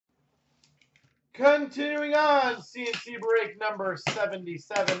Continuing on, CNC break number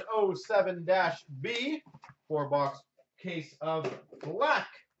 7707-B. 4-box case of black.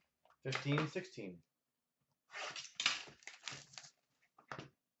 15-16.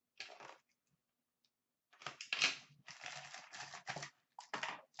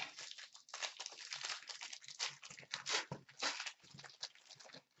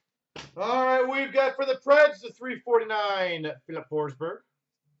 All right, we've got for the Preds the 349, Philip Forsberg.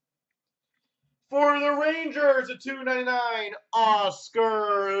 For the Rangers, a 299,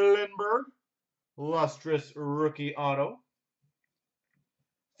 Oscar Lindberg. Lustrous rookie auto.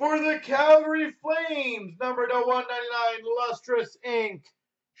 For the Calgary Flames, number to 199, Lustrous ink,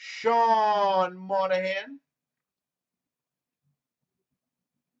 Sean Monahan.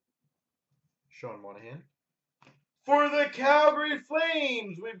 For the Calgary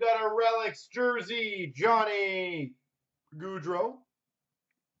Flames, we've got a Relics jersey, Johnny Gaudreau.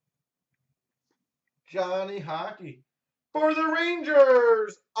 Johnny Hockey. For the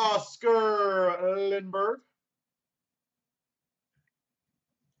Rangers, Oscar Lindberg.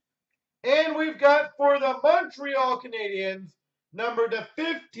 And we've got for the Montreal Canadiens, number to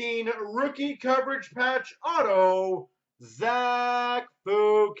 15, rookie coverage patch auto, Zach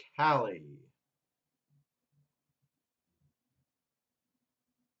Fucale.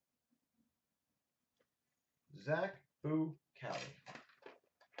 Zach Fucale.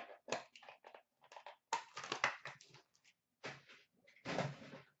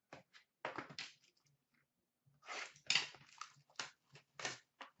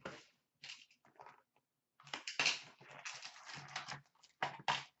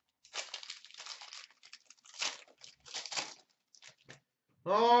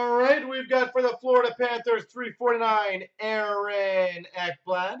 All right, we've got for the Florida Panthers 349, Aaron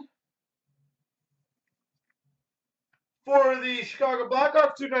Ekblad. For the Chicago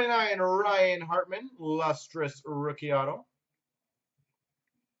Blackhawks 299, Ryan Hartman, lustrous rookie auto.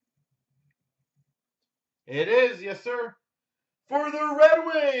 It is, yes sir. For the Red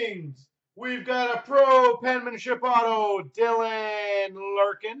Wings, we've got a pro penmanship auto, Dylan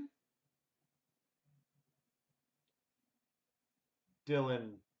Larkin.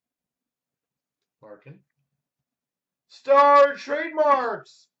 Star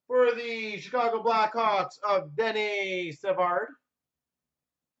trademarks for the Chicago Blackhawks of Denny Savard.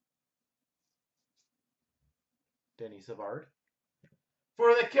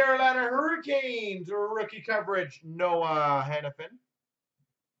 For the Carolina Hurricanes, rookie coverage, Noah Hanifin.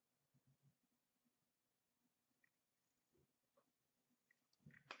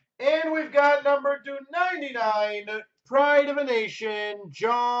 And we've got number 299, Pride of a Nation,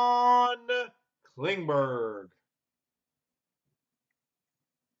 John Klingberg.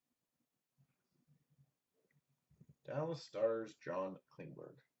 Dallas Stars, John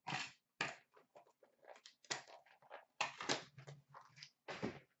Klingberg.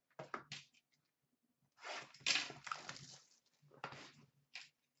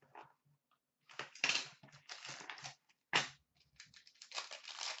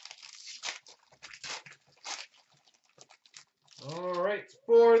 All right,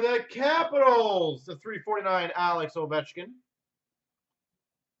 for the Capitals, the 349, Alex Ovechkin.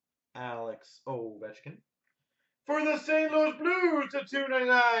 For the St. Louis Blues, the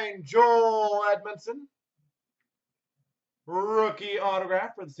 299, Joel Edmondson. Rookie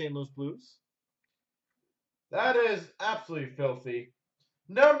autograph for the St. Louis Blues. That is absolutely filthy.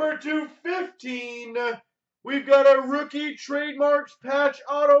 Number 215, we've got a rookie trademarks patch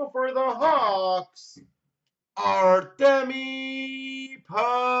auto for the Hawks, Artemi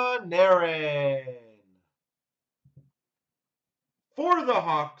Panarin. For the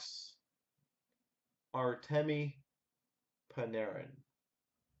Hawks, Artemi Panarin.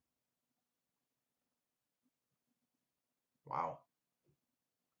 Wow.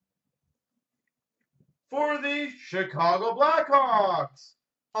 For the Chicago Blackhawks,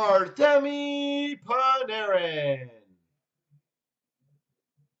 Artemi Panarin.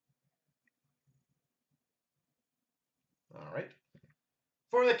 All right.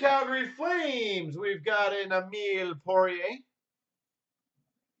 For the Calgary Flames, we've got an Emile Poirier.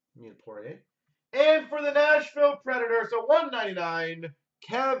 And for the Nashville Predators, a 199,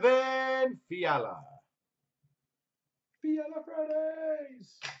 Kevin Fiala. Fiala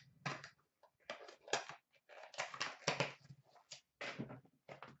Fridays.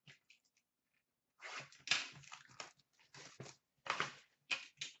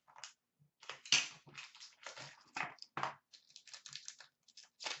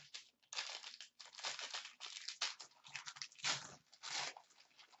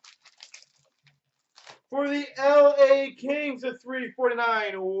 For the LA LA Kings to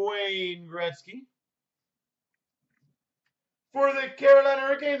 349, Wayne Gretzky. For the Carolina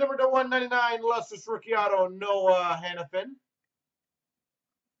Hurricanes, number to 199, lustrous rookie auto, Noah Hanifin.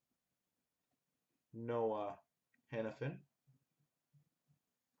 Noah Hanifin.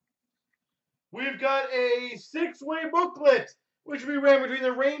 We've got a six-way booklet, which we ran between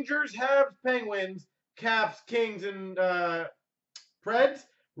the Rangers, Habs, Penguins, Caps, Kings, and Preds.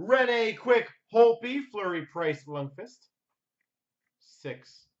 Rene, Quick, Holtby, Fleury, Price, Lundqvist.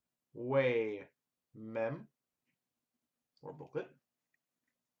 Six-way mem or booklet.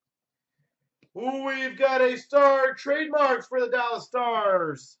 We've got a star trademarks for the Dallas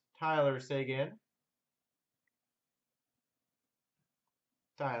Stars. Tyler Seguin.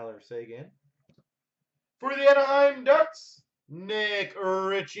 Tyler Seguin. For the Anaheim Ducks, Nick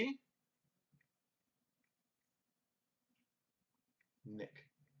Ritchie. Nick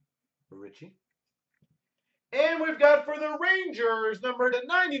Ritchie. And we've got for the Rangers, number to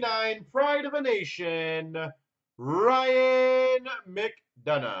 99, Pride of a Nation, Ryan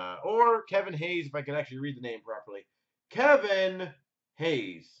McDonough. Or Kevin Hayes, if I can actually read the name properly. Kevin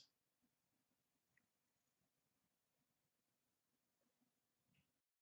Hayes.